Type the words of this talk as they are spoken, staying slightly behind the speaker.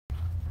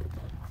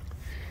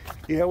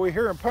Yeah, we're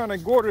here in Punta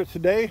Gorda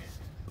today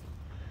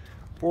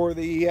for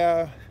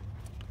the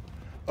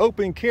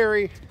open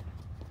carry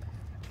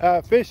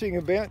fishing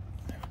event,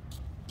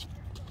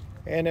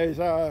 and as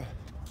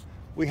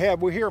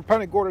we're here in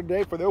Punta Gorda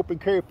today for the open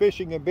carry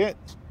fishing event.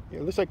 Yeah,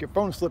 it looks like your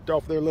phone slipped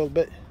off there a little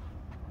bit.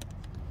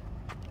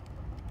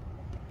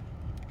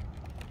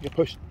 You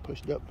pushed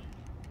up.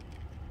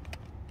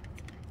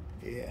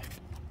 Yeah.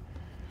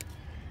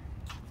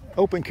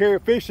 Open carry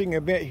fishing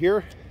event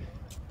here.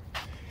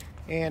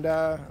 And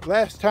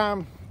last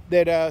time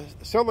that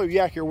Solo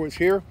Yacker was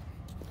here,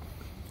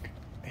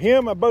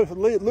 him and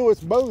Lewis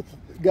both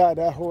got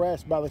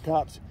harassed by the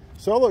cops.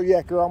 Solo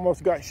Yacker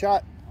almost got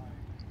shot.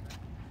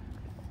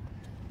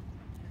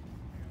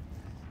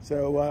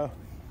 So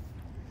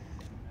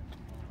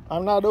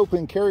I'm not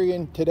open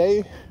carrying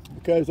today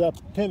because I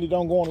intended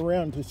on going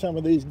around to some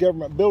of these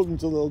government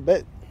buildings a little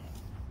bit.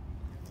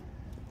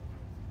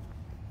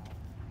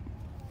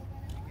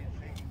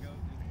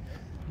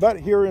 But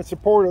here in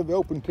support of the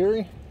open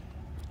carry.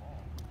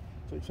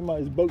 It's like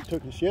somebody's boat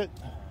took a shit.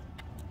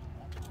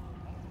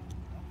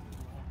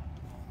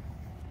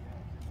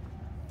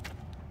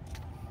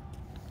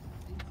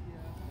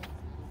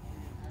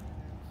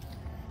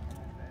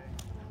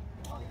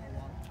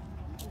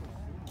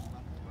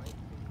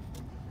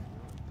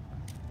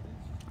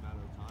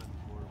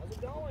 How's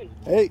it going?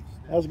 Hey,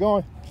 how's it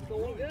going? It's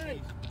going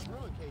good.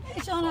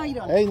 Hey Sean, how you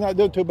doing? Hey, not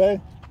doing too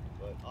bad.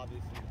 But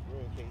obviously,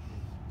 brewing cases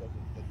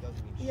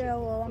doesn't mean Yeah,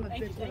 well, I'm a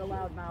big for the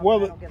loud mouth.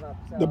 Well, I don't give up.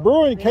 So the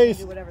brewing they case-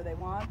 can do whatever they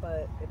want,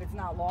 but if it's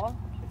not law,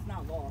 it's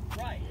not law.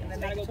 Right. And then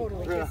they can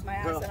totally kiss my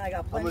ass, and I got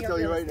I'm plenty gonna of tell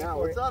you real right estate now. for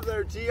What's it. up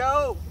there,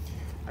 Gio?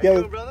 How Yeah, you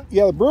doing, brother?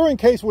 yeah, the brewing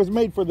case was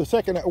made for the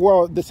second,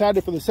 well,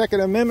 decided for the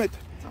Second Amendment.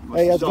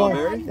 Hey, how's it going?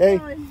 Strawberry.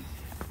 Hey,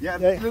 Yeah,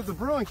 Hey. the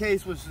brewing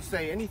case was to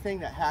say anything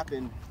that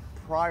happened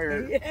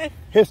prior, Yeah.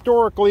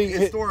 historically,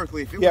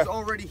 historically, if it yeah. was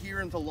already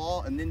here into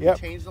law and then Yep.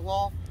 you change the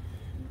law,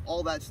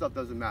 all that stuff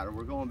doesn't matter.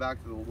 We're going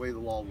back to the way the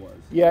law was.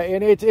 yeah,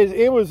 and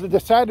it was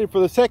decided for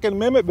the Second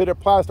Amendment, but it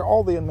applies to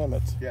all the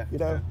amendments. Yeah. You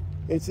know,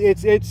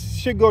 it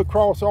should go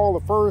across all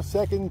the First,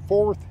 Second,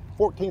 Fourth,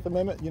 14th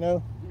Amendment. You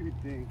know. You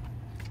would think.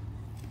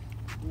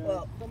 You know,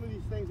 Well- some of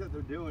these things that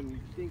they're doing, you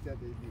think that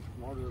they'd be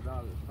smarter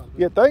about it or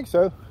something. You think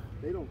so?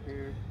 They don't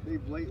care. They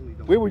blatantly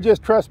don't We were care.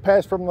 just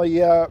trespassed from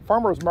the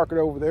farmers market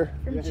over there.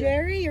 From Yeah.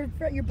 Jerry, your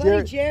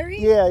buddy Jerry?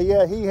 Yeah,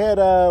 he had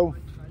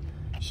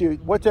shoot,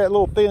 what's that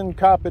little thin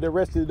cop that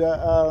arrested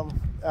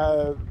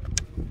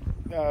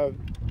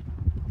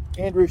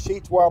Andrew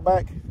Sheets a while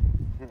back?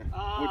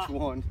 Which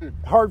one?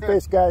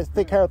 Hard-faced guys,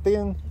 thick hair,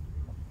 thin.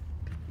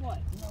 What?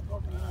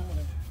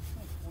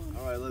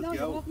 All right, let's No,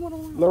 go.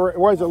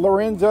 What is it,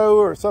 Lorenzo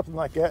or something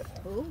like that?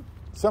 Who?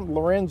 Something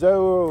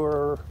Lorenzo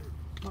or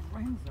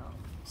Lorenzo.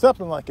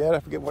 something like that. I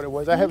forget what it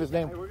was. I have his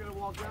name. Hey, we're gonna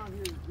walk down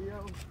here,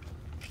 Gio.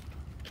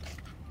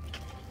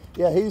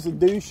 Yeah, he's a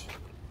douche.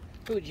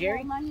 Who,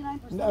 Jerry?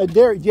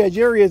 99%.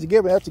 Jerry is a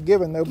given. That's a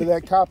given though. But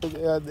that cop,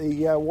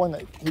 the one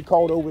that he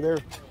called over there,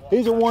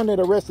 he's the one that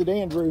arrested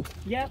Andrew.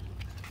 Yep.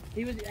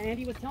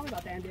 Andy was telling me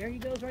about that, and there he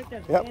goes right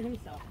there, Yep. man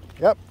himself.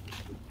 Yep.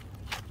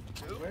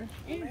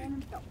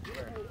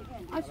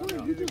 I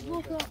swear, you just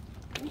woke up.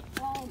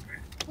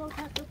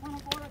 Protester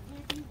Punta Gorda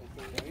camping.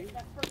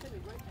 That's first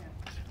thing right there.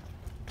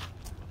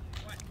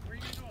 What? Where are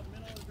you going to go?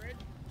 Middle of the bridge?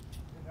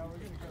 No, we're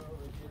gonna go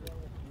over here.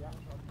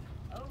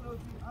 Yeah. I don't know if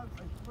you, I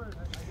swear, I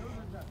know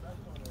there's that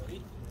restaurant there.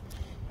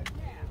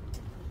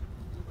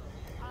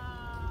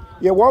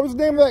 Yeah, what was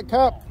the name of that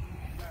cop?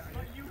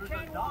 But you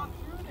can walk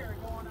through there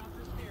going up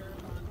the stairs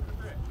onto the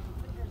bridge.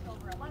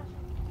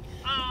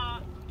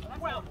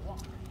 Well,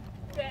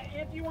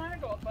 if you want to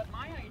go, but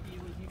my idea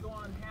was you go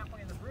on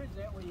halfway in the bridge,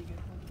 that way you get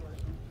to where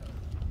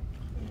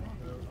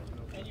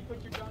and you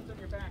put your guns on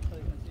your back so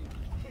you can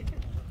see.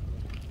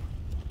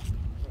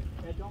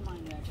 Yeah, don't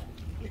mind that guy.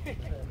 You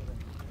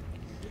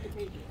can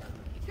take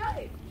it. Got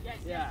it. Yes.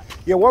 Yeah.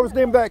 Yeah, what was the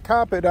name of that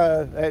cop at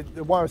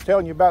the one I was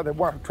telling you about that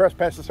one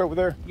trespassed us over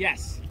there?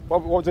 Yes.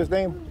 What was his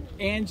name?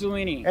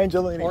 Angelini.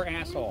 Angelini. Or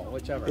asshole,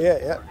 whichever.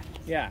 Yeah.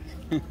 Yeah.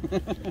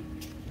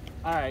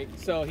 All right.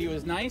 So he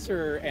was nice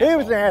or He asshole?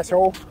 was an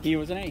asshole. He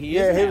was an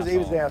Yeah, he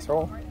was an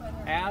asshole.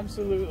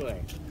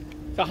 Absolutely.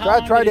 So how So I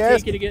long tried did to it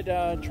ask- take you to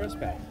get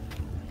trespassed?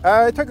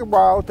 It took a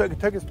while. It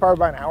took us probably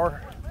about an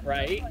hour.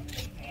 Right.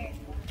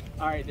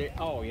 All right.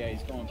 Oh yeah,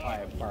 he's going by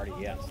a party.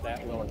 Yes,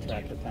 that will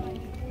attract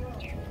attention.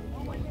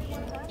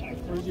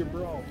 Where's your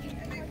bro?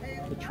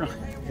 The trunk.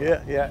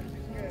 Yeah.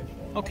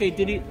 Okay.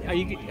 Did he?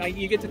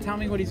 You get to tell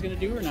me what he's going to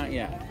do or not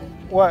yet?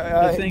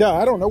 Well, thing- no,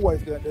 I don't know what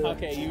he's going to do.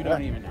 Okay, you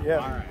don't even know. Yeah.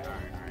 All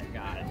right.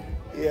 Got it.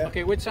 Yeah.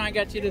 Okay, which sign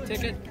got you the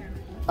ticket?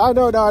 Oh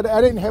no,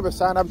 I didn't have a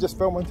sign. I was just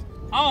filming.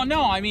 Oh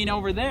no, I mean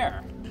over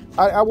there.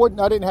 I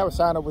didn't have a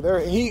sign over there.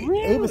 He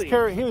was Really?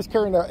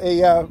 carrying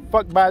a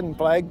fuck Biden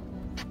flag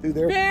through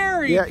there.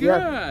 Very Yeah, good.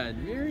 yeah.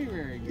 Very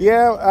good.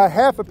 Yeah,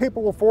 half the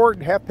people were for it,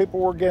 and half people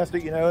were against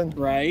it. You know,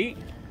 Right.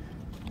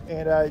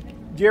 and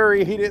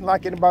Jerry, he didn't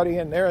like anybody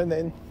in there, and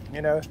then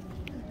you know,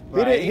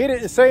 Right. he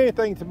didn't say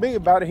anything to me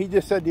about it. He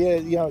just said, yeah,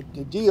 you know,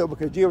 to Gio,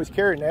 because Gio was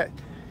carrying that.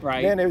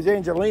 Right. Then there was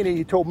Angelina.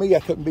 He told me I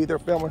couldn't be there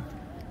filming.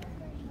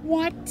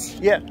 What?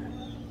 Yeah.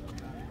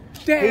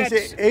 That's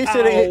he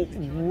said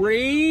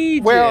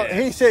outrageous. Well,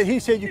 he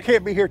said you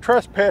can't be here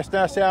trespassing.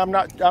 I said I'm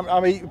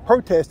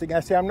protesting.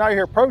 I said I'm not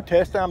here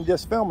protesting. I'm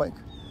just filming.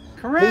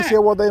 Correct. He said,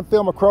 well, then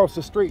film across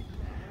the street.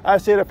 I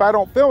said, if I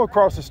don't film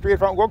across the street,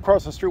 if I don't go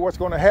across the street, what's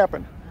going to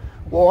happen?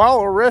 Well,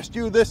 I'll arrest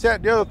you. This,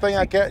 that, the other thing.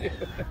 I can't.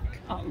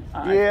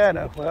 Yeah, I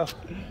know. Well.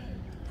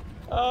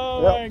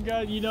 Oh Yep. my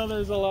God! You know,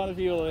 there's a lot of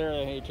people there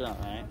that hate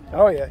Trump, right?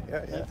 Oh yeah.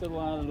 That's a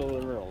lot of the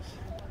liberals.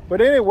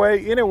 But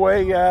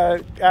anyway,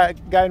 I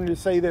got him to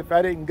say that if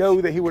I didn't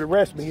go, that he would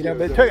arrest me. You know,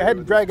 but I had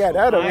to drag that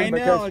out of him. I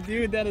know,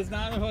 dude. That is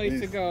not the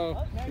place to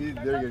go.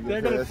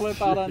 They're gonna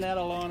flip out on that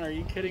alone. Are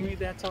you kidding me?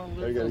 That's all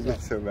They're liberals. gonna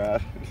get so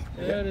mad.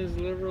 That is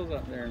liberals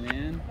up there,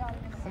 man.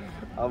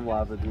 I'm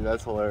laughing, dude.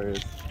 That's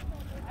hilarious.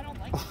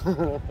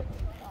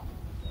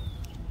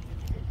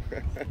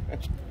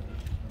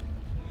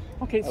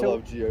 Okay, I so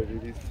love Gio,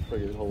 dude. He's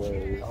freaking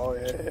hilarious. Oh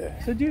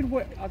yeah. so dude,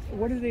 what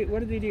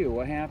did they do?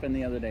 What happened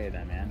the other day,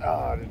 then, man?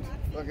 Oh, dude.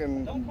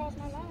 Fucking.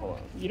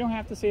 You don't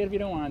have to say it if you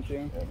don't want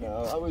to.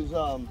 No,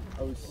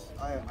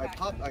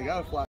 I got a flat.